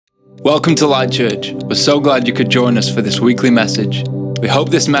Welcome to Light Church. We're so glad you could join us for this weekly message. We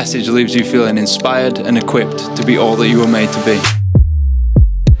hope this message leaves you feeling inspired and equipped to be all that you were made to be.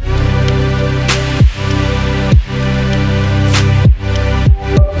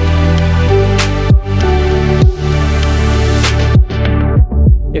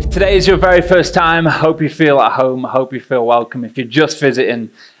 If today is your very first time, I hope you feel at home. I hope you feel welcome. If you're just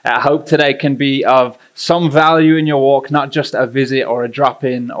visiting, I hope today can be of some value in your walk, not just a visit or a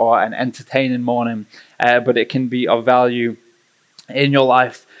drop-in or an entertaining morning, but it can be of value in your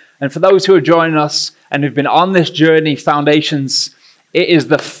life. And for those who are joining us and who've been on this journey, Foundations, it is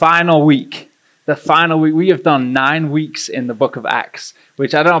the final week. The final week. We have done 9 weeks in the book of Acts,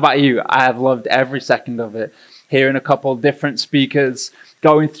 which I don't know about you, I have loved every second of it. Hearing a couple of different speakers,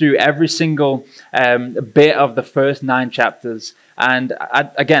 going through every single bit of the first 9 chapters. And I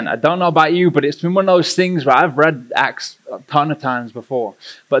don't know about you, but it's been one of those things where I've read Acts a ton of times before.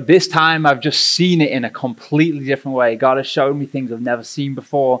 But this time I've just seen it in a completely different way. God has shown me things I've never seen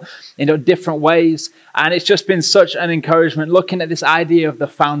before in different ways. And it's just been such an encouragement looking at this idea of the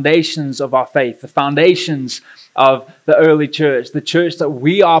foundations of our faith, the foundations of the early church, the church that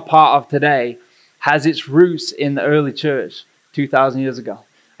we are part of today has its roots in the early church 2,000 years ago.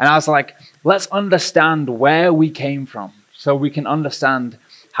 And I was like, let's understand where we came from so we can understand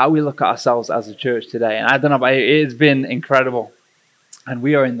how we look at ourselves as a church today. And I don't know about you, it's been incredible. And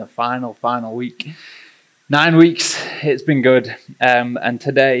we are in the final week. 9 weeks, it's been good. And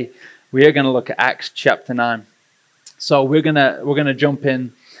today we are going to look at Acts chapter 9. So we're gonna jump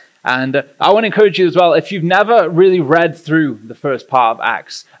in. And I want to encourage you as well, if you've never really read through the first part of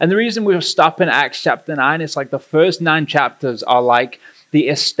Acts, and the reason we're stopping at Acts chapter 9, it's like the first 9 chapters are like the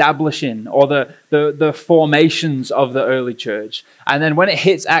establishing or the formations of the early church. And then when it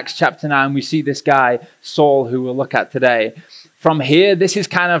hits Acts chapter 9, we see this guy, Saul, who we'll look at today. From here, this is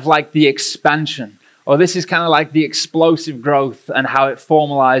kind of like the expansion, or this is kind of like the explosive growth and how it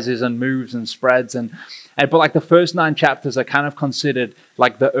formalizes and moves and spreads. But like the first 9 chapters are kind of considered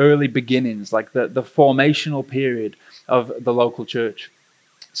like the early beginnings, like the formational period of the local church.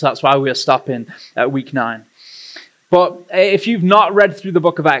 So that's why we're stopping at week 9. But if you've not read through the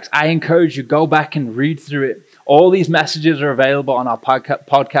book of Acts, I encourage you, go back and read through it. All these messages are available on our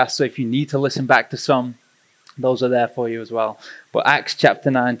podcast, so if you need to listen back to some, those are there for you as well. But Acts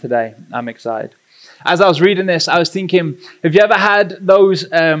chapter 9 today, I'm excited. As I was reading this, I was thinking, have you ever had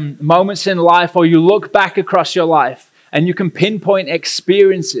those moments in life, or you look back across your life and you can pinpoint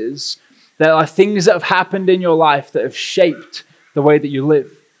experiences that are things that have happened in your life that have shaped the way that you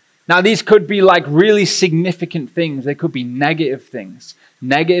live? Now, these could be like really significant things. They could be negative things,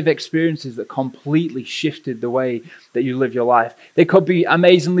 negative experiences that completely shifted the way that you live your life. They could be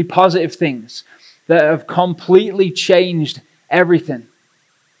amazingly positive things that have completely changed everything.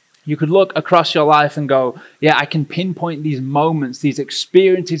 You could look across your life and go, yeah, I can pinpoint these moments, these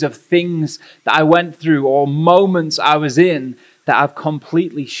experiences of things that I went through or moments I was in that have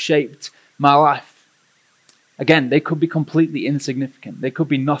completely shaped my life. Again, they could be completely insignificant. They could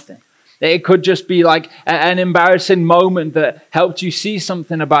be nothing. It could just be like an embarrassing moment that helped you see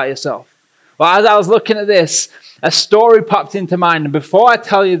something about yourself. Well, as I was looking at this, a story popped into mind. And before I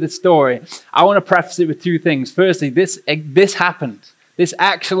tell you the story, I want to preface it with 2 things. Firstly, this happened. This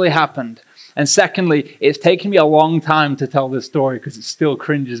actually happened. And secondly, it's taken me a long time to tell this story because it still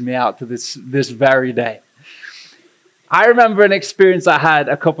cringes me out to this very day. I remember an experience I had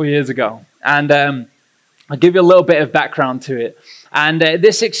a couple years ago. And I'll give you a little bit of background to it. And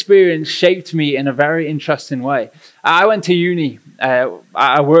this experience shaped me in a very interesting way. I went to uni.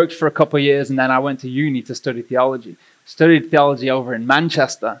 I worked for a couple of years, and then I went to uni to study theology. Studied theology over in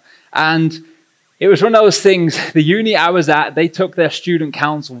Manchester. And it was one of those things, the uni I was at, they took their student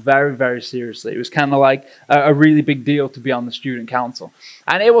council very, very seriously. It was kind of like a really big deal to be on the student council.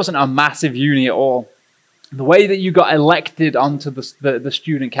 And it wasn't a massive uni at all. The way that you got elected onto the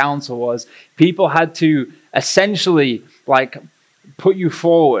student council was people had to essentially like put you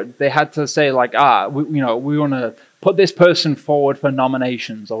forward. They had to say like, we want to put this person forward for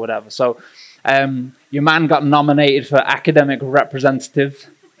nominations or whatever. So your man got nominated for academic representative.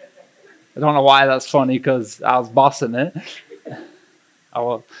 I don't know why that's funny because I was bossing it. Oh,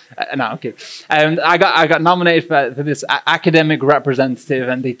 well, no, okay. And I got nominated for this academic representative,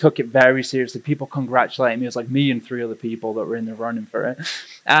 and they took it very seriously. People congratulated me. It was like me and 3 other people that were in the running for it.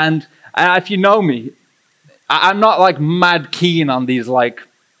 And if you know me, I'm not like mad keen on these like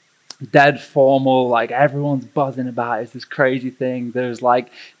dead formal, like everyone's buzzing about it. It's this crazy thing. There's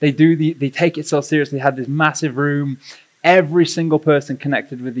like they take it so seriously. They had this massive room. Every single person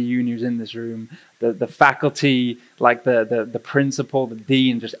connected with the uni was in this room. The faculty, like the principal, the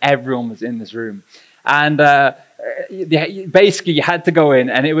dean, just everyone was in this room. And basically you had to go in,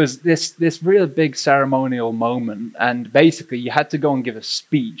 and it was this real big ceremonial moment. And basically you had to go and give a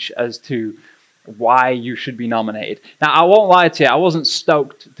speech as to why you should be nominated. Now, I won't lie to you, I wasn't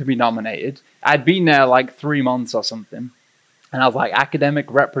stoked to be nominated. I'd been there like 3 months or something. And I was like, academic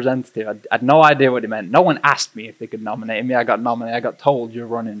representative. I had no idea what it meant. No one asked me if they could nominate me. I got nominated. I got told you're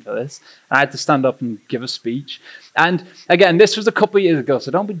running for this. And I had to stand up and give a speech. And again, this was a couple of years ago,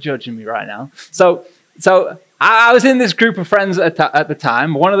 so don't be judging me right now. So I was in this group of friends at the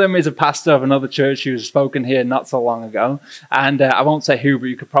time. One of them is a pastor of another church who's spoken here not so long ago. And I won't say who, but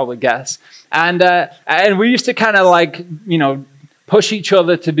you could probably guess. And we used to kind of like, push each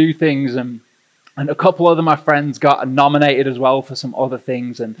other to do things. And a couple of my friends got nominated as well for some other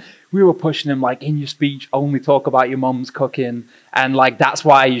things. And we were pushing them, like, in your speech, only talk about your mum's cooking. And, like, that's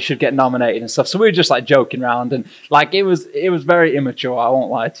why you should get nominated and stuff. So we were just, like, joking around. And, like, it was very immature, I won't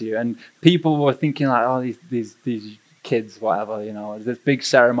lie to you. And people were thinking, like, oh, these kids, whatever, this big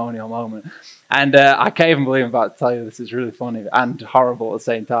ceremonial moment. And I can't even believe I'm about to tell you this is really funny and horrible at the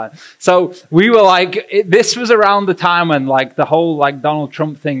same time. So we were like, this was around the time when like the whole like Donald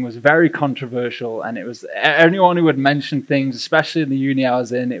Trump thing was very controversial, and it was anyone who would mention things, especially in the uni I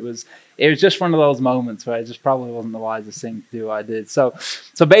was in, it was just one of those moments where it just probably wasn't the wisest thing to do. I did. So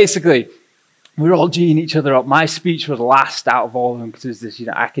basically, we were all G'ing each other up. My speech was last out of all of them because it was this,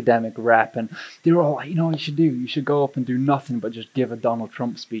 academic rep. And they were all like, what you should do? You should go up and do nothing but just give a Donald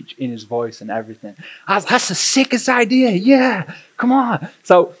Trump speech in his voice and everything. I was like, that's the sickest idea. Yeah, come on.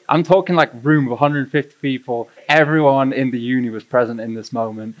 So I'm talking like a room of 150 people. Everyone in the uni was present in this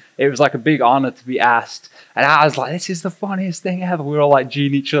moment. It was like a big honor to be asked. And I was like, this is the funniest thing ever. We were all like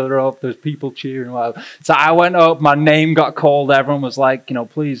G'ing each other up. There's people cheering. Whatever. So I went up, my name got called. Everyone was like,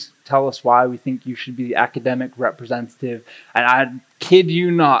 please tell us why we think you should be the academic representative. And I kid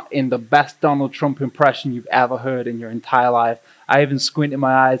you not, in the best Donald Trump impression you've ever heard in your entire life, I even squinted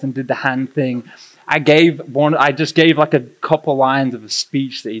my eyes and did the hand thing. I just gave like a couple lines of a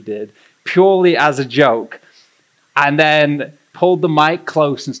speech that he did, purely as a joke. And then pulled the mic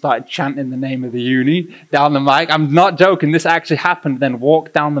close and started chanting the name of the uni down the mic. I'm not joking. This actually happened. Then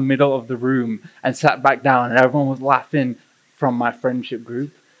walked down the middle of the room and sat back down, and everyone was laughing from my friendship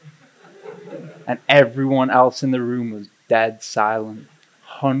group. And everyone else in the room was dead silent,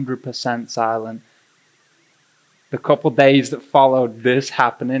 100% silent. The couple days that followed this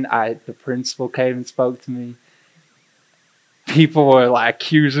happening, the principal came and spoke to me. People were like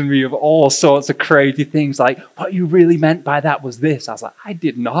accusing me of all sorts of crazy things, like, what you really meant by that was this. I was like, I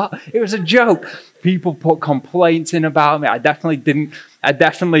did not. It was a joke. People put complaints in about me. I definitely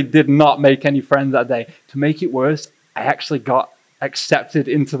did not make any friends that day. To make it worse, I actually got accepted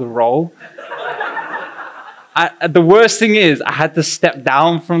into the role. The worst thing is I had to step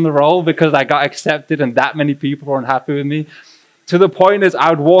down from the role because I got accepted and that many people were unhappy with me. To the point is I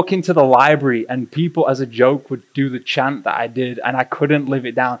would walk into the library and people as a joke would do the chant that I did, and I couldn't live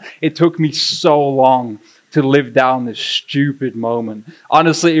it down. It took me so long to live down this stupid moment.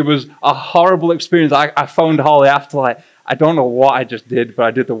 Honestly, it was a horrible experience. I phoned Holly after, like, I don't know what I just did, but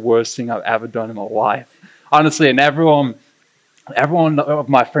I did the worst thing I've ever done in my life. Honestly, and everyone of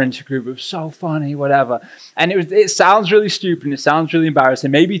my friendship group, it was so funny, whatever. And it sounds really stupid and it sounds really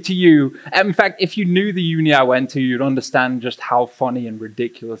embarrassing. Maybe to you, in fact, if you knew the uni I went to, you'd understand just how funny and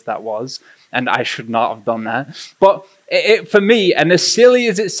ridiculous that was. And I should not have done that. But for me, and as silly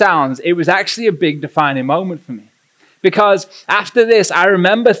as it sounds, it was actually a big defining moment for me. Because after this, I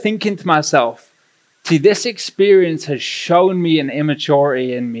remember thinking to myself, see, this experience has shown me an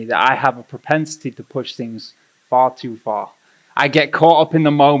immaturity in me that I have a propensity to push things far too far. I get caught up in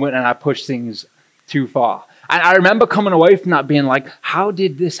the moment and I push things too far. And I remember coming away from that being like, how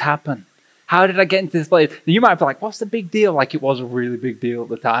did this happen? How did I get into this place? You might be like, what's the big deal? Like, it was a really big deal at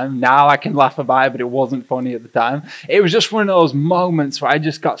the time. Now I can laugh about it, but it wasn't funny at the time. It was just one of those moments where I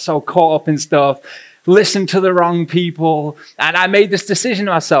just got so caught up in stuff, listened to the wrong people, and I made this decision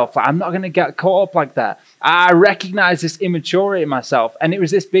to myself. I'm not going to get caught up like that. I recognized this immaturity in myself, and it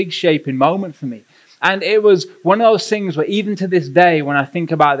was this big shaping moment for me. And it was one of those things where even to this day, when I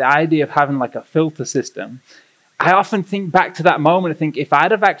think about the idea of having like a filter system, I often think back to that moment and think, if I'd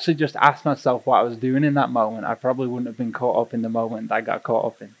have actually just asked myself what I was doing in that moment, I probably wouldn't have been caught up in the moment that I got caught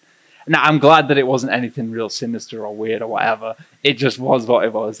up in. Now, I'm glad that it wasn't anything real sinister or weird or whatever. It just was what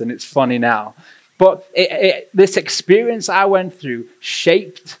it was, and it's funny now. But this experience I went through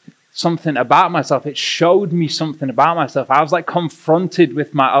shaped something about myself. It showed me something about myself. I was like confronted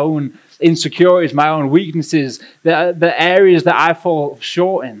with my own insecurities, my own weaknesses, the areas that I fall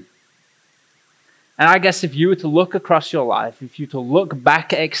short in. And I guess if you were to look across your life, if you were to look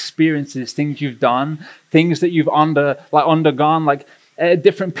back at experiences, things you've done, things that you've undergone,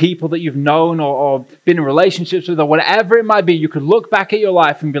 different people that you've known or been in relationships with or whatever it might be, you could look back at your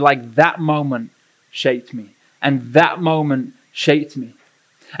life and be like, that moment shaped me. And that moment shaped me.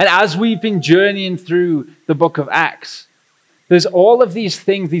 And as we've been journeying through the book of Acts, there's all of these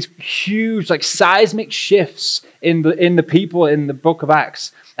things, these huge, seismic shifts in the people in the book of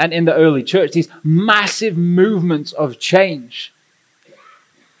Acts and in the early church, these massive movements of change.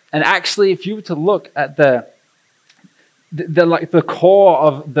 And actually, if you were to look at the core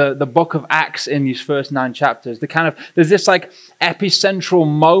of the book of Acts in these first 9 chapters, there's this epicentral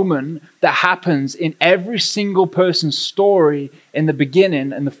moment that happens in every single person's story in the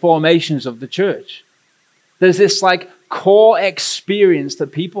beginning and the formations of the church. There's this core experience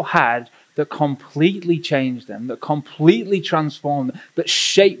that people had that completely changed them, that completely transformed them, that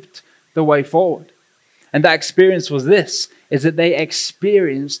shaped the way forward. And that experience was is that they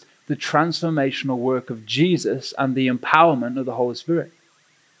experienced the transformational work of Jesus and the empowerment of the Holy Spirit.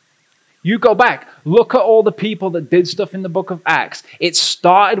 You go back, look at all the people that did stuff in the book of Acts. It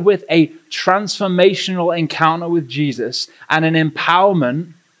started with a transformational encounter with Jesus and an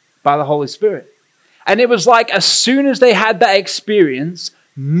empowerment by the Holy Spirit. And it was as soon as they had that experience,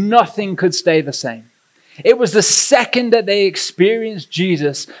 nothing could stay the same. It was the second that they experienced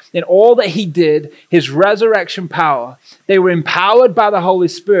Jesus in all that he did, his resurrection power. They were empowered by the Holy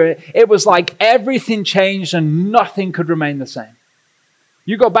Spirit. It was like everything changed and nothing could remain the same.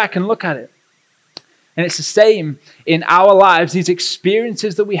 You go back and look at it. And it's the same in our lives. These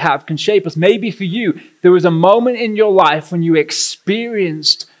experiences that we have can shape us. Maybe for you, there was a moment in your life when you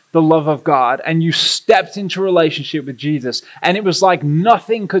experienced the love of God and you stepped into a relationship with Jesus and it was like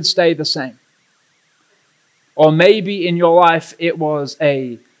nothing could stay the same. Or maybe in your life it was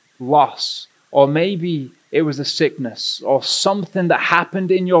a loss, or maybe it was a sickness or something that happened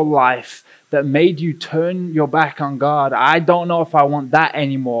in your life that made you turn your back on God. I don't know if I want that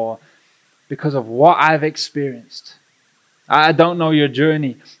anymore because of what I've experienced. I don't know your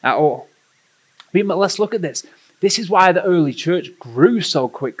journey at all. But let's look at this. This is why the early church grew so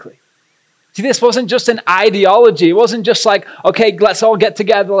quickly. See, this wasn't just an ideology. It wasn't just okay, let's all get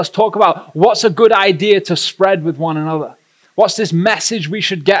together. Let's talk about what's a good idea to spread with one another. What's this message we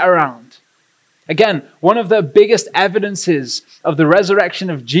should get around? Again, one of the biggest evidences of the resurrection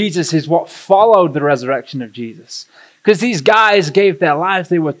of Jesus is what followed the resurrection of Jesus. Because these guys gave their lives.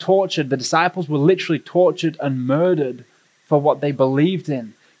 They were tortured. The disciples were literally tortured and murdered for what they believed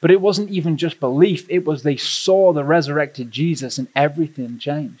in. But it wasn't even just belief. It was they saw the resurrected Jesus and everything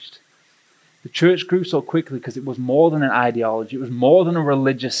changed. The church grew so quickly because it was more than an ideology. It was more than a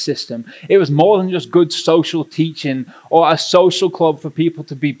religious system. It was more than just good social teaching or a social club for people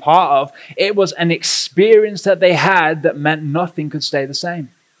to be part of. It was an experience that they had that meant nothing could stay the same.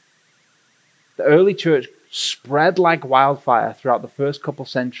 The early church spread like wildfire throughout the first couple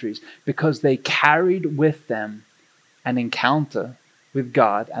centuries because they carried with them an encounter with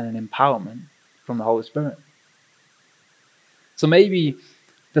God and an empowerment from the Holy Spirit. So maybe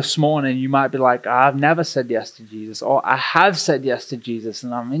this morning you might be like, I've never said yes to Jesus, or I have said yes to Jesus,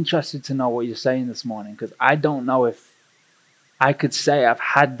 and I'm interested to know what you're saying this morning because I don't know if I could say I've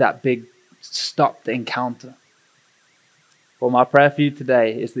had that big stopped encounter. Well, my prayer for you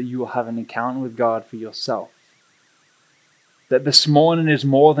today is that you will have an encounter with God for yourself. That this morning is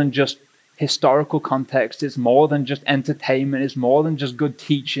more than just historical context, it's more than just entertainment, it's more than just good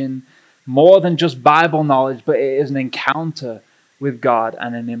teaching, more than just Bible knowledge, but it is an encounter with God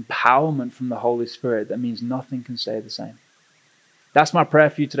and an empowerment from the Holy Spirit that means nothing can stay the same. That's my prayer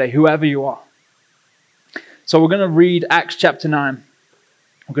for you today, whoever you are. So we're going to read Acts chapter 9.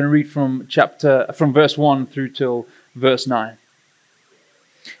 We're going to read from verse 1 through till verse 9.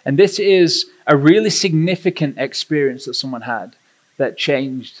 And this is a really significant experience that someone had that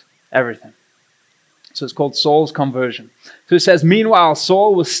changed everything. So it's called Saul's conversion. So it says, meanwhile,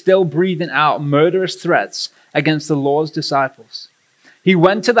 Saul was still breathing out murderous threats against the Lord's disciples. He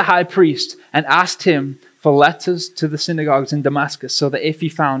went to the high priest and asked him for letters to the synagogues in Damascus so that if he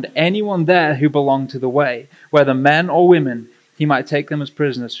found anyone there who belonged to the way, whether men or women, he might take them as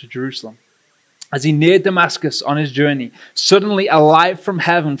prisoners to Jerusalem. As he neared Damascus on his journey, suddenly a light from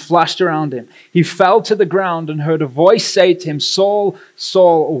heaven flashed around him. He fell to the ground and heard a voice say to him, Saul,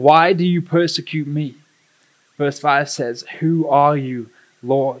 Saul, why do you persecute me? Verse 5 says, who are you,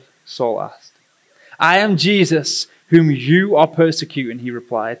 Lord? Saul asked. I am Jesus, whom you are persecuting, he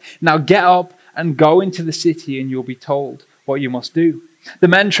replied. Now get up and go into the city and you'll be told what you must do. The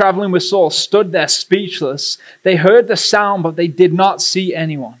men traveling with Saul stood there speechless. They heard the sound, but they did not see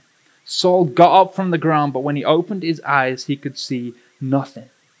anyone. Saul got up from the ground, but when he opened his eyes, he could see nothing.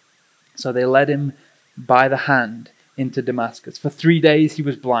 So they led him by the hand into Damascus. For 3 days he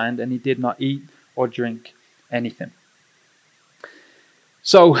was blind, and he did not eat or drink anything.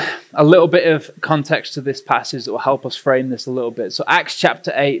 So a little bit of context to this passage that will help us frame this a little bit. So Acts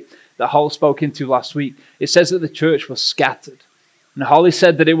chapter 8, that Holly spoke into last week, it says that the church was scattered. And Holly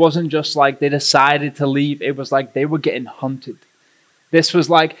said that it wasn't just like they decided to leave, it was like they were getting hunted. This was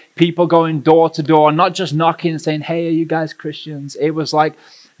like people going door to door, not just knocking and saying, hey, are you guys Christians? It was like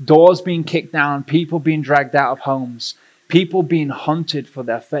doors being kicked down, people being dragged out of homes, people being hunted for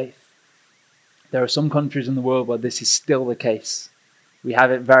their faith. There are some countries in the world where this is still the case. We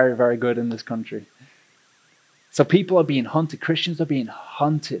have it very, very good in this country. So people are being hunted. Christians are being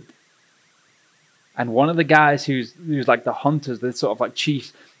hunted. And one of the guys who's like the hunters, the sort of like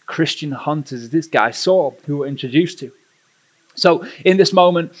chief Christian hunters, is this guy, Saul, who we're introduced to. So in this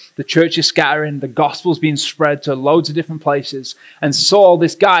moment, the church is scattering, the gospel's being spread to loads of different places. And Saul,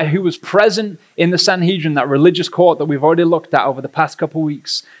 this guy who was present in the Sanhedrin, that religious court that we've already looked at over the past couple of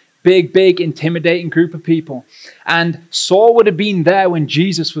weeks, big, intimidating group of people. And Saul would have been there when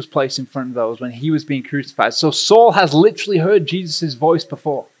Jesus was placed in front of those, when he was being crucified. So Saul has literally heard Jesus' voice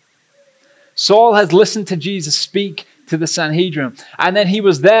before. Saul has listened to Jesus speak to the Sanhedrin. And then he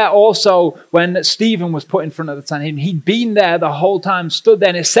was there also when Stephen was put in front of the Sanhedrin. He'd been there the whole time, stood there.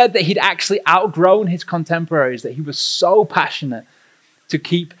 And it said that he'd actually outgrown his contemporaries, that he was so passionate to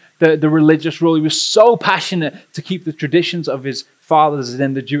keep the religious rule. He was so passionate to keep the traditions of his fathers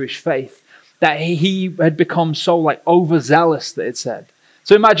in the Jewish faith that he had become so like overzealous, that it said.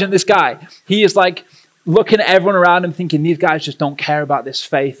 So imagine this guy. He is like looking at everyone around him thinking these guys just don't care about this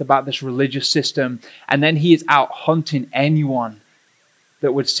faith, about this religious system. And then he is out hunting anyone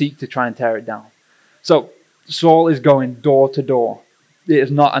that would seek to try and tear it down. So Saul is going door to door. It is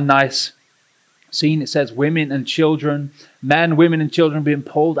not a nice scene. It says women and children, men, women and children being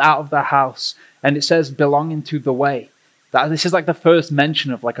pulled out of their house. And it says belonging to the way. This is like the first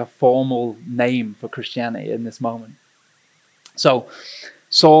mention of like a formal name for Christianity in this moment. So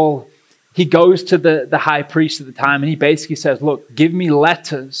Saul, he goes to the high priest at the time and he basically says, look, give me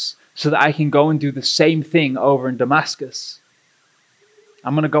letters so that I can go and do the same thing over in Damascus.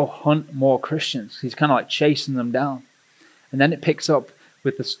 I'm going to go hunt more Christians. He's kind of like chasing them down. And then it picks up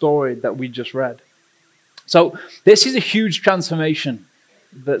with the story that we just read. So this is a huge transformation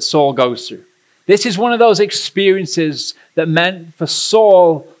that Saul goes through. This is one of those experiences that meant for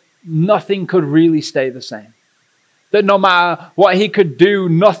Saul, nothing could really stay the same. That no matter what he could do,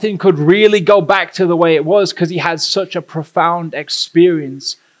 nothing could really go back to the way it was because he had such a profound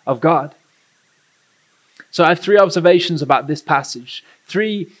experience of God. So I have 3 observations about this passage.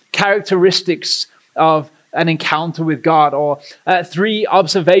 3 characteristics of an encounter with God, or 3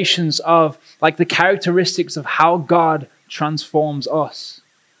 observations of like the characteristics of how God transforms us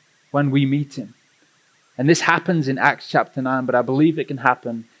when we meet him. And this happens in Acts chapter 9, but I believe it can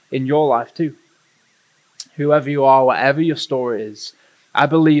happen in your life too. Whoever you are, whatever your story is, I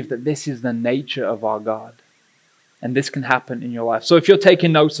believe that this is the nature of our God. And this can happen in your life. So if you're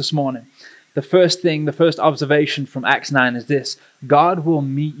taking notes this morning, the first observation from Acts 9 is this: God will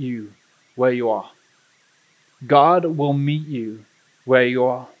meet you where you are. God will meet you where you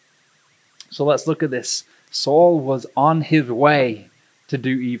are. So let's look at this. Saul was on his way to do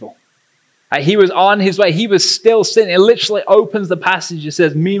evil. He was on his way. He was still sinning. It literally opens the passage. It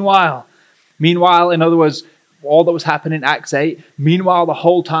says, meanwhile, in other words, all that was happening in Acts 8, meanwhile, the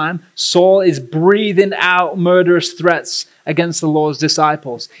whole time, Saul is breathing out murderous threats against the Lord's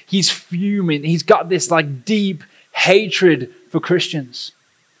disciples. He's fuming. He's got this like deep hatred for Christians.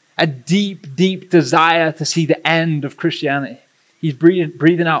 A deep, deep desire to see the end of Christianity. He's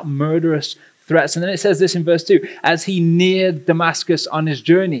breathing out murderous threats. And then it says this in verse 2, as he neared Damascus on his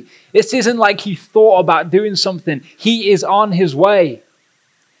journey. This isn't like he thought about doing something. He is on his way.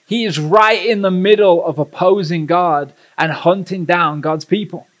 He is right in the middle of opposing God and hunting down God's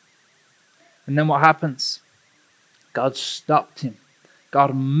people. And then what happens? God stopped him.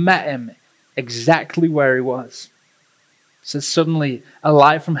 God met him exactly where he was. It says suddenly a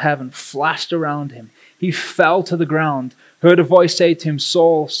light from heaven flashed around him. He fell to the ground, heard a voice say to him,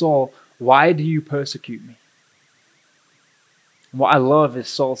 Saul, Saul, why do you persecute me? And what I love is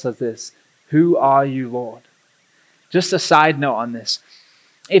Saul says this, who are you, Lord? Just a side note on this.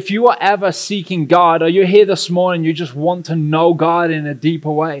 If you are ever seeking God, or you're here this morning, you just want to know God in a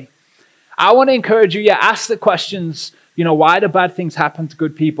deeper way, I want to encourage you, ask the questions Why do bad things happen to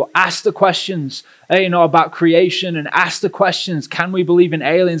good people? Ask the questions, about creation, and ask the questions, can we believe in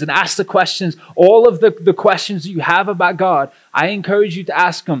aliens? And ask the questions, all of the questions that you have about God, I encourage you to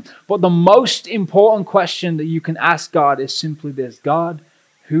ask them. But the most important question that you can ask God is simply this: God,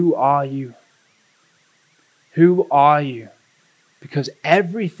 who are you? Who are you? Because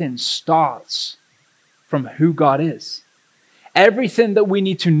everything starts from who God is. Everything that we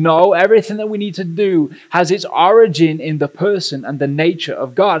need to know, everything that we need to do has its origin in the person and the nature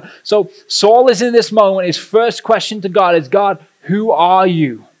of God. So Saul is in this moment. His first question to God is, God, who are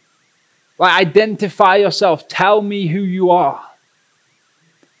you? Identify yourself. Tell me who you are.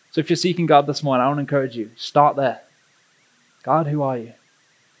 So if you're seeking God this morning, I want to encourage you, start there. God, who are you?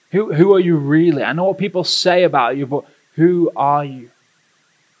 Who are you really? I know what people say about you, but who are you?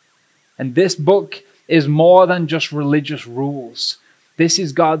 And this book is more than just religious rules. This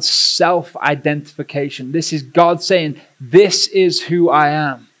is God's self-identification. This is God saying, this is who I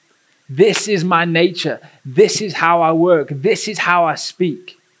am. This is my nature. This is how I work. This is how I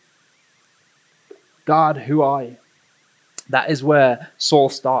speak. God, who are you? That is where Saul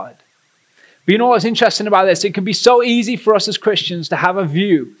started. But you know what's interesting about this? It can be so easy for us as Christians to have a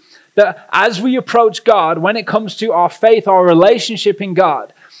view that as we approach God, when it comes to our faith, our relationship in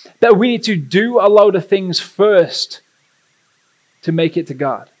God, that we need to do a load of things first to make it to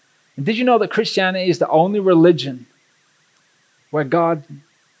God. And did you know that Christianity is the only religion where God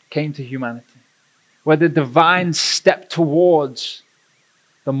came to humanity, where the divine stepped towards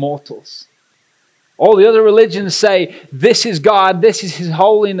the mortals? All the other religions say, this is God, this is His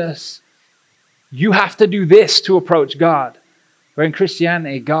holiness. You have to do this to approach God. Where in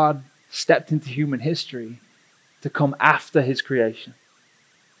Christianity, God stepped into human history to come after His creation.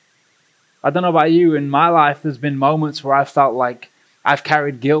 I don't know about you, in my life there's been moments where I felt like I've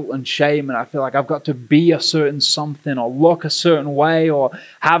carried guilt and shame, and I feel like I've got to be a certain something or look a certain way or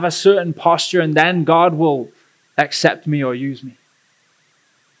have a certain posture, and then God will accept me or use me.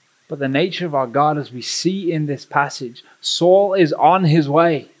 But the nature of our God, as we see in this passage, Saul is on his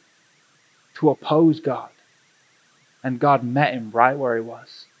way to oppose God, and God met him right where he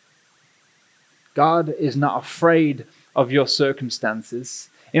was. God is not afraid of your circumstances.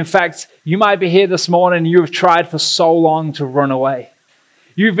 In fact, you might be here this morning and you have tried for so long to run away.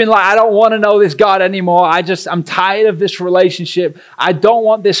 You've been like, I don't want to know this God anymore. I'm tired of this relationship. I don't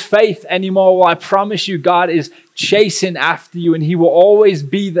want this faith anymore. Well, I promise you, God is chasing after you and He will always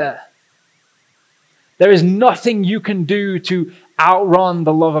be there. There is nothing you can do to outrun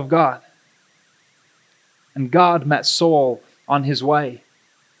the love of God. And God met Saul on his way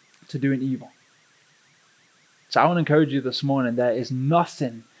to doing evil. So I want to encourage you this morning, there is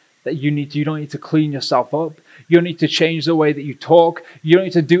nothing that you don't need to clean yourself up. You don't need to change the way that you talk. You don't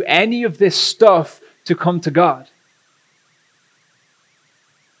need to do any of this stuff to come to God.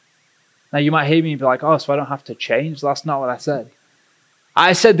 Now you might hear me and be like, oh, so I don't have to change? That's not what I said.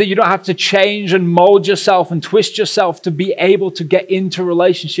 I said that you don't have to change and mold yourself and twist yourself to be able to get into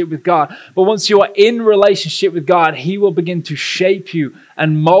relationship with God. But once you are in relationship with God, He will begin to shape you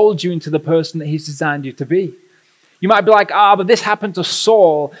and mold you into the person that He's designed you to be. You might be like, but this happened to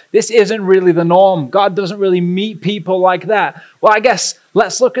Saul. This isn't really the norm. God doesn't really meet people like that. Well, I guess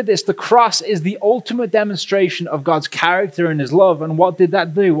let's look at this. The cross is the ultimate demonstration of God's character and His love. And what did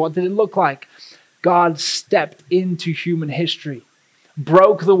that do? What did it look like? God stepped into human history,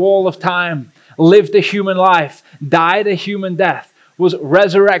 broke the wall of time, lived a human life, died a human death, was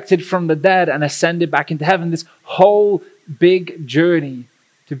resurrected from the dead and ascended back into heaven. This whole big journey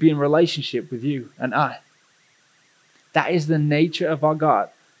to be in relationship with you and I. That is the nature of our God.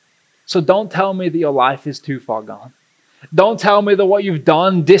 So don't tell me that your life is too far gone. Don't tell me that what you've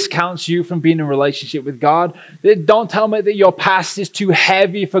done discounts you from being in a relationship with God. Don't tell me that your past is too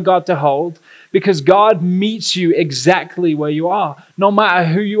heavy for God to hold, because God meets you exactly where you are, no matter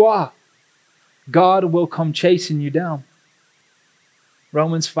who you are. God will come chasing you down.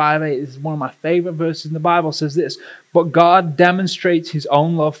 Romans 5:8 is one of my favorite verses in the Bible. Says this, but God demonstrates His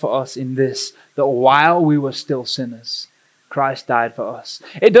own love for us in this, that while we were still sinners, Christ died for us.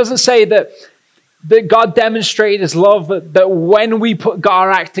 It doesn't say that God demonstrated His love, that when we got our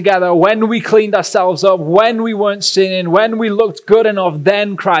act together, when we cleaned ourselves up, when we weren't sinning, when we looked good enough,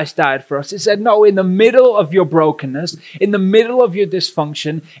 then Christ died for us. It said, no, in the middle of your brokenness, in the middle of your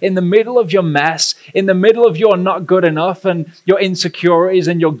dysfunction, in the middle of your mess, in the middle of your not good enough and your insecurities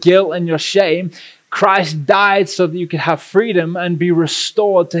and your guilt and your shame, Christ died so that you could have freedom and be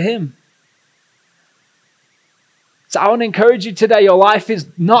restored to Him. So I want to encourage you today, your life is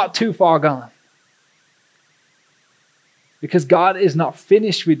not too far gone. Because God is not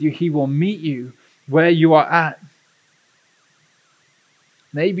finished with you. He will meet you where you are at.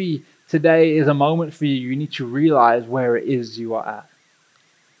 Maybe today is a moment for you. You need to realize where it is you are at.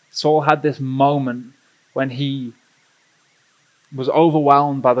 Saul had this moment when he was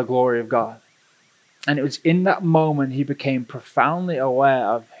overwhelmed by the glory of God. And it was in that moment he became profoundly aware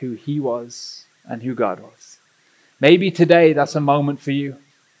of who he was and who God was. Maybe today that's a moment for you.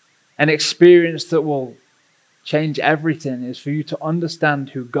 An experience that will change everything is for you to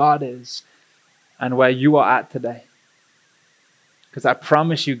understand who God is and where you are at today. Because I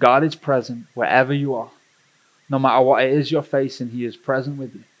promise you, God is present wherever you are. No matter what it is you're facing, He is present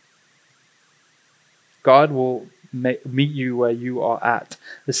with you. God will meet you where you are at.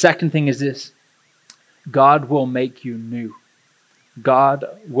 The second thing is this: God will make you new. God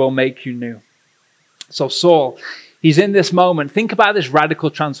will make you new. So Saul, he's in this moment. Think about this radical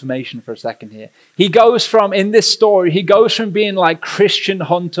transformation for a second here. He goes from, in this story, he goes from being like Christian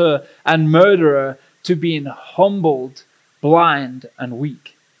hunter and murderer to being humbled, blind, and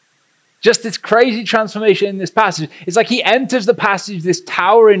weak. Just this crazy transformation in this passage. It's like he enters the passage, this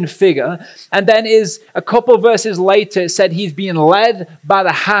towering figure, and then is a couple verses later, it said he's being led by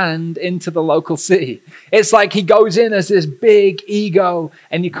the hand into the local city. It's like he goes in as this big ego,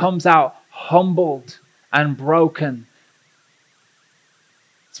 and he comes out humbled and broken.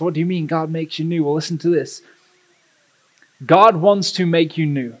 So what do you mean God makes you new? Well, listen to this. God wants to make you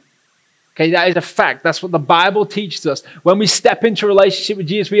new. Okay, that is a fact. That's what the Bible teaches us. When we step into a relationship with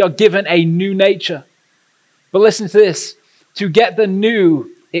Jesus, we are given a new nature. But listen to this. To get the new,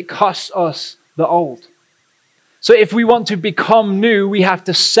 it costs us the old. So if we want to become new, we have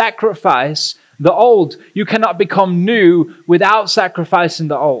to sacrifice the old. You cannot become new without sacrificing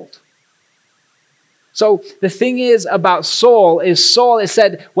the old. So the thing is about Saul, it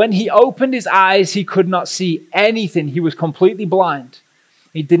said, when he opened his eyes, he could not see anything. He was completely blind.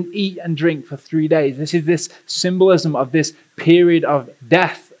 He didn't eat and drink for 3 days. This is this symbolism of this period of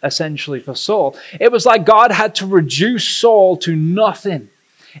death, essentially, for Saul. It was like God had to reduce Saul to nothing.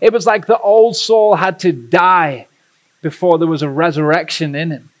 It was like the old Saul had to die before there was a resurrection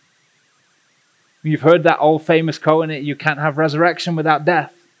in him. You've heard that old famous quote in it, you can't have resurrection without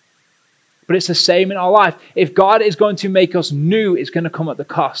death. But it's the same in our life. If God is going to make us new, it's going to come at the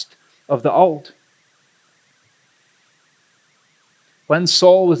cost of the old. When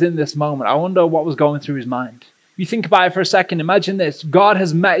Saul was in this moment, I wonder what was going through his mind. You think about it for a second. Imagine this. God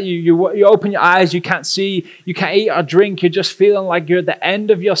has met you. You open your eyes. You can't see. You can't eat or drink. You're just feeling like you're at the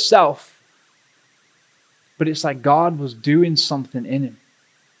end of yourself. But it's like God was doing something in him.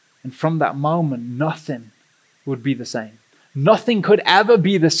 And from that moment, nothing would be the same. Nothing could ever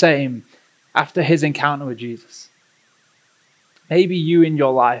be the same after his encounter with Jesus. Maybe you in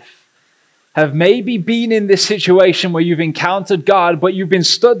your life have maybe been in this situation where you've encountered God, but you've been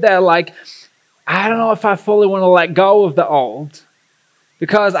stood there like, I don't know if I fully want to let go of the old,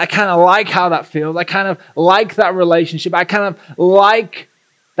 because I kind of like how that feels. I kind of like that relationship. I kind of like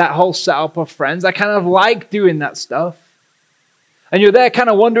that whole setup of friends. I kind of like doing that stuff. And you're there kind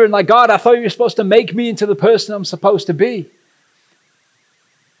of wondering like, God, I thought you were supposed to make me into the person I'm supposed to be.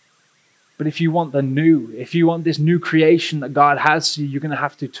 But if you want the new, if you want this new creation that God has for you, you're going to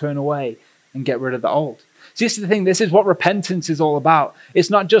have to turn away and get rid of the old. See, this is the thing. This is what repentance is all about. It's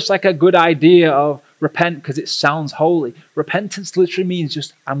not just like a good idea of repent because it sounds holy. Repentance literally means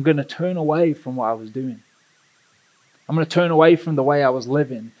just, I'm going to turn away from what I was doing. I'm going to turn away from the way I was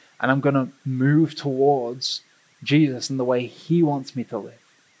living, and I'm going to move towards Jesus and the way He wants me to live.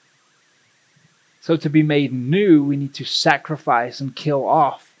 So to be made new, we need to sacrifice and kill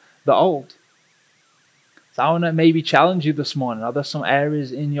off the old. So I want to maybe challenge you this morning. Are there some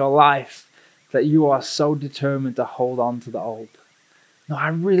areas in your life that you are so determined to hold on to the old? No, I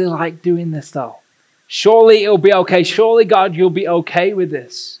really like doing this though. Surely it'll be okay. Surely, God, you'll be okay with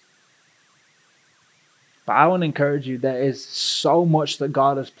this. But I want to encourage you, there is so much that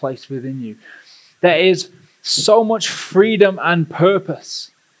God has placed within you. There is so much freedom and purpose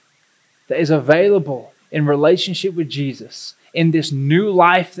that is available in relationship with Jesus, in this new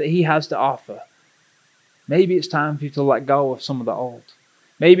life that He has to offer. Maybe it's time for you to let go of some of the old.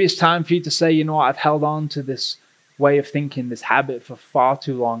 Maybe it's time for you to say, you know what, I've held on to this way of thinking, this habit for far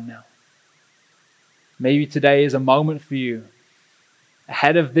too long now. Maybe today is a moment for you,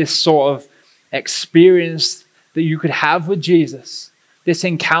 ahead of this sort of experience that you could have with Jesus, this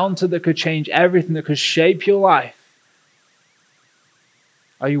encounter that could change everything, that could shape your life.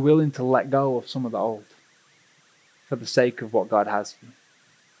 Are you willing to let go of some of the old for the sake of what God has for you?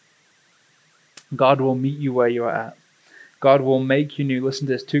 God will meet you where you are at. God will make you new. Listen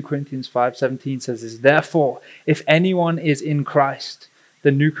to this. 2 Corinthians 5:17 says this. Therefore, if anyone is in Christ,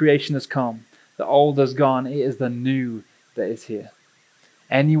 the new creation has come. The old has gone. It is the new that is here.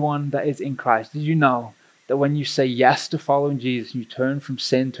 anyone that is in Christ, did you know that when you say yes to following Jesus, you turn from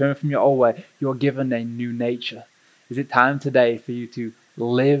sin, turn from your old way, you're given a new nature? Is it time today for you to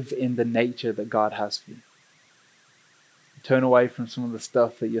live in the nature that God has for you? Turn away from some of the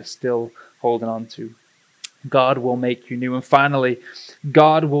stuff that you're still holding on to. God will make you new. And finally,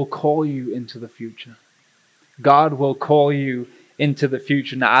 God will call you into the future. God will call you into the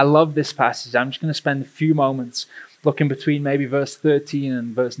future. Now, I love this passage. I'm just going to spend a few moments looking between maybe verse 13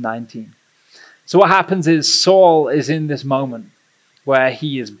 and verse 19. So what happens is Saul is in this moment where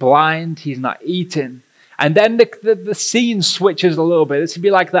he is blind, he's not eating. And then the scene switches a little bit. This would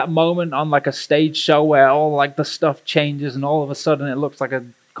be like that moment on like a stage show where all like the stuff changes and all of a sudden it looks like a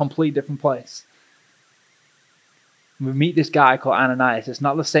complete different place. We meet this guy called Ananias. It's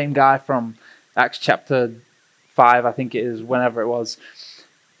not the same guy from Acts chapter 5, I think it is, whenever it was.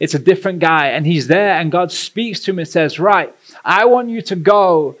 It's a different guy, and he's there, and God speaks to him and says, right, I want you to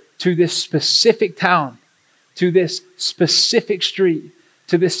go to this specific town, to this specific street,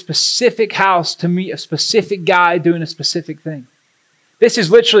 to this specific house to meet a specific guy doing a specific thing. This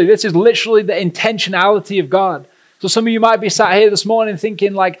is literally the intentionality of God. So some of you might be sat here this morning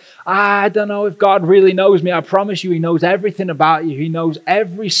thinking like, I don't know if God really knows me. I promise you, he knows everything about you. He knows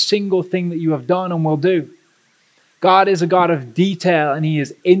every single thing that you have done and will do. God is a God of detail and he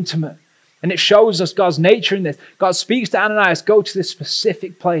is intimate. And it shows us God's nature in this. God speaks to Ananias, go to this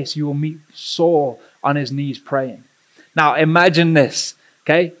specific place. You will meet Saul on his knees praying. Now imagine this,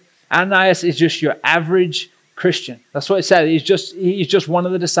 okay? Ananias is just your average Christian. That's what it said. He's just one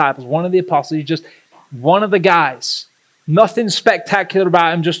of the disciples, one of the apostles. He's just one of the guys. Nothing spectacular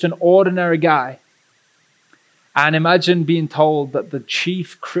about him, just an ordinary guy. And imagine being told that the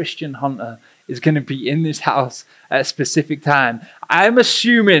chief Christian hunter is going to be in this house at a specific time. I'm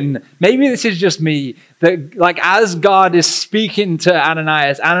assuming, maybe this is just me, that like as God is speaking to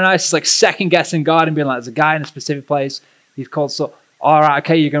Ananias is like second guessing God and being like, there's a guy in a specific place. He's called Saul. All right,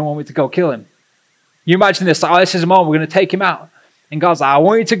 okay, you're going to want me to go kill him. You imagine this, like, oh, this is a moment, we're going to take him out. And God's like, I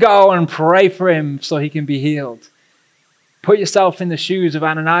want you to go and pray for him so he can be healed. Put yourself in the shoes of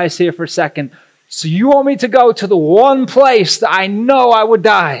Ananias here for a second. So you want me to go to the one place that I know I would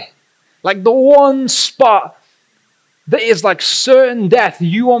die? Like the one spot that is like certain death.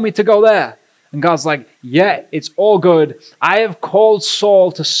 You want me to go there? And God's like, yeah, it's all good. I have called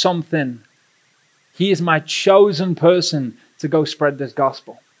Saul to something. He is my chosen person to go spread this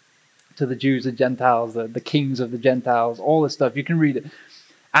gospel to the Jews, the Gentiles, the kings of the Gentiles, all this stuff. You can read it.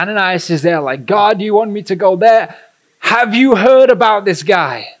 Ananias is there like, God, do you want me to go there? Have you heard about this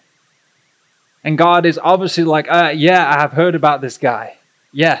guy? And God is obviously like, yeah, I have heard about this guy.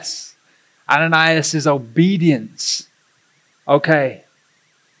 Yes. Ananias' obedience. Okay,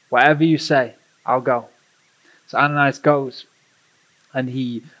 whatever you say, I'll go. So Ananias goes and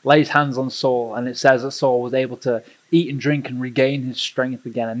he lays hands on Saul, and it says that Saul was able to eat and drink and regain his strength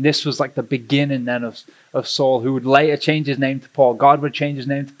again. And this was like the beginning then of Saul, who would later change his name to Paul. God would change his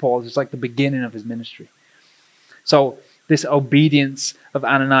name to Paul. It's like the beginning of his ministry. So this obedience of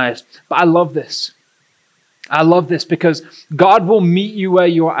Ananias. But I love this. I love this because God will meet you where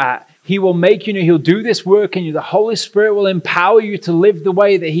you're at. He will make you new. He'll do this work in you. The Holy Spirit will empower you to live the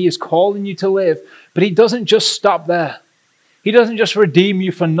way that he is calling you to live. But he doesn't just stop there. He doesn't just redeem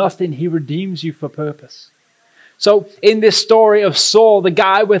you for nothing. He redeems you for purpose. So in this story of Saul, the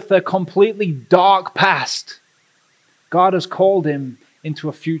guy with the completely dark past, God has called him into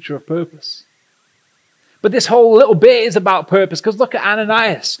a future of purpose. But this whole little bit is about purpose, because look at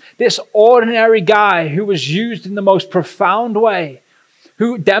Ananias, this ordinary guy who was used in the most profound way,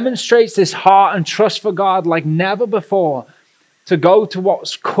 who demonstrates this heart and trust for God like never before, to go to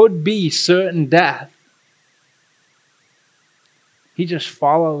what could be certain death. He just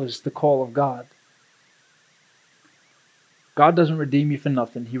follows the call of God. God doesn't redeem you for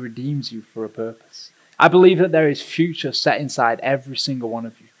nothing. He redeems you for a purpose. I believe that there is future set inside every single one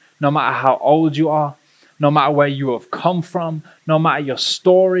of you. No matter how old you are, no matter where you have come from, no matter your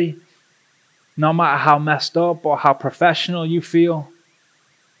story, no matter how messed up or how professional you feel,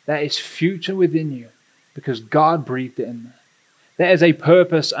 there is future within you because God breathed it in there. There is a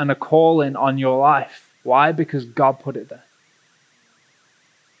purpose and a calling on your life. Why? Because God put it there.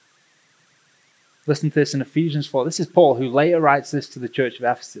 Listen to this in Ephesians 4. This is Paul who later writes this to the church of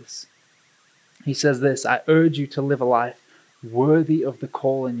Ephesus. He says this, I urge you to live a life worthy of the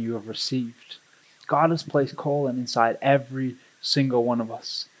calling you have received. God has placed calling inside every single one of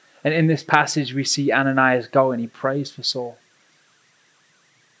us. And in this passage, we see Ananias go and he prays for Saul.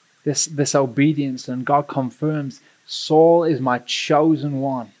 This obedience, and God confirms, Saul is my chosen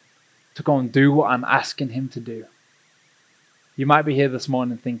one to go and do what I'm asking him to do. You might be here this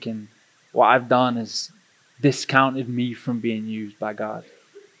morning thinking, what I've done is discounted me from being used by God.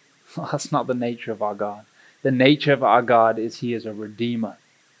 Well, that's not the nature of our God. The nature of our God is He is a redeemer.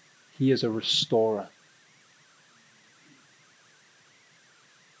 He is a restorer.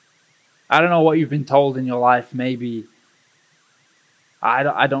 I don't know what you've been told in your life. Maybe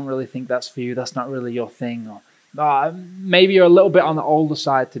I don't really think that's for you. That's not really your thing. Or maybe you're a little bit on the older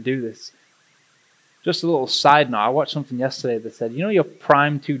side to do this. Just a little side note. I watched something yesterday that said, your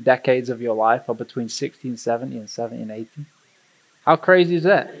prime 2 decades of your life are between 60 and 70 and 70 and 80. How crazy is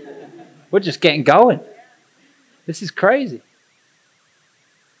that? We're just getting going. This is crazy.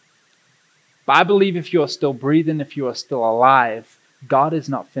 But I believe if you are still breathing, if you are still alive, God is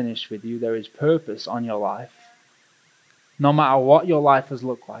not finished with you. There is purpose on your life. No matter what your life has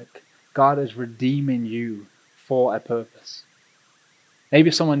looked like, God is redeeming you for a purpose. Maybe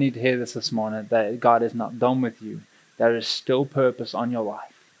someone needs to hear this morning, that God is not done with you. There is still purpose on your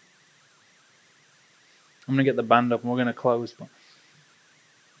life. I'm going to get the band up and we're going to close. But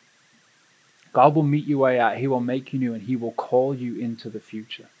God will meet you where you're at. He will make you new and He will call you into the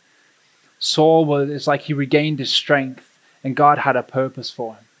future. Saul it's like he regained his strength and God had a purpose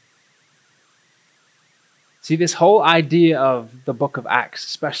for him. See, this whole idea of the book of Acts,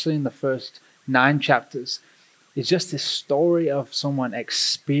 especially in the first 9 chapters, is just this story of someone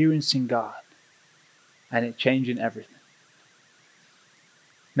experiencing God and it changing everything.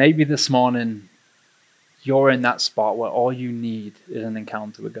 Maybe this morning you're in that spot where all you need is an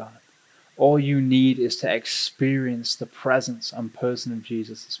encounter with God. All you need is to experience the presence and person of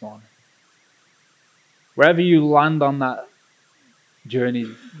Jesus this morning. Wherever you land on that journey,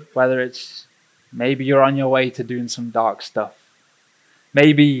 whether it's maybe you're on your way to doing some dark stuff,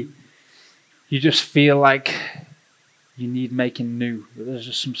 maybe you just feel like you need making new. There's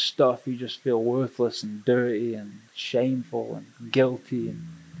just some stuff you just feel worthless and dirty and shameful and guilty.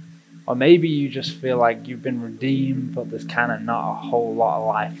 Or maybe you just feel like you've been redeemed, but there's kind of not a whole lot of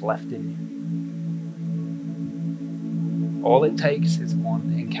life left in you. All it takes is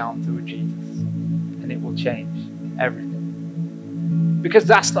one encounter with Jesus, and it will change everything. Because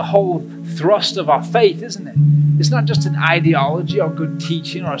that's the whole thrust of our faith, isn't it? It's not just an ideology or good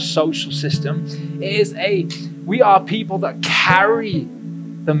teaching or a social system. We are people that carry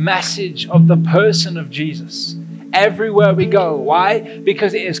the message of the person of Jesus everywhere we go. Why?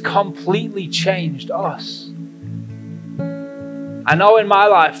 Because it has completely changed us. I know in my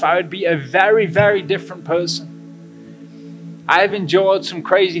life I would be a very, very different person. I have endured some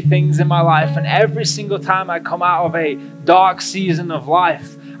crazy things in my life, and every single time I come out of a dark season of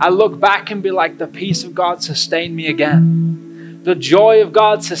life, I look back and be like, the peace of God sustained me again. The joy of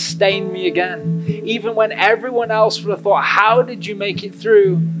God sustained me again. Even when everyone else would have thought, how did you make it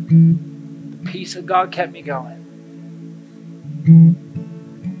through? The peace of God kept me going.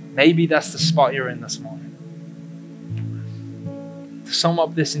 Maybe that's the spot you're in this morning. To sum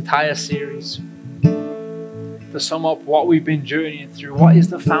up this entire series, to sum up what we've been journeying through, what is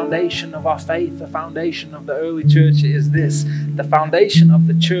the foundation of our faith? The foundation of the early church is this. The foundation of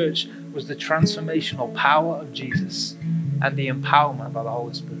the church was the transformational power of Jesus and the empowerment by the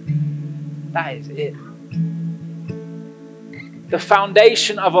Holy Spirit. That is it. The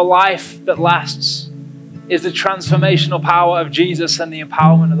foundation of a life that lasts is the transformational power of Jesus and the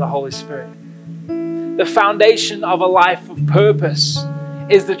empowerment of the Holy Spirit. The foundation of a life of purpose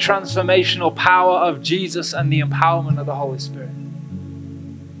is the transformational power of Jesus and the empowerment of the Holy Spirit.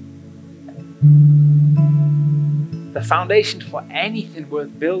 The foundation for anything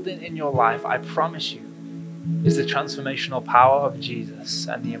worth building in your life, I promise you, is the transformational power of Jesus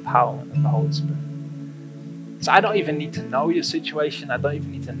and the empowerment of the Holy Spirit. So I don't even need to know your situation. I don't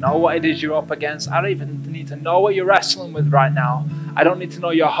even need to know what it is you're up against. I don't even need to know what you're wrestling with right now. I don't need to know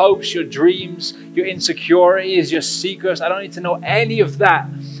your hopes, your dreams, your insecurities, your secrets. I don't need to know any of that,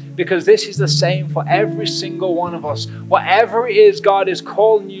 because this is the same for every single one of us. Whatever it is God is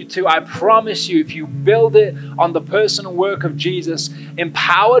calling you to, I promise you, if you build it on the person and work of Jesus,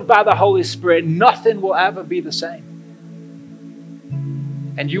 empowered by the Holy Spirit, nothing will ever be the same.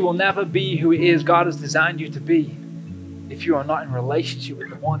 And you will never be who it is God has designed you to be if you are not in relationship with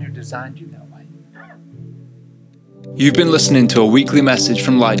the one who designed you that way. You've been listening to a weekly message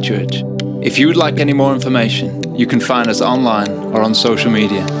from Light Church. If you would like any more information, you can find us online or on social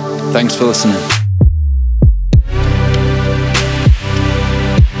media. Thanks for listening.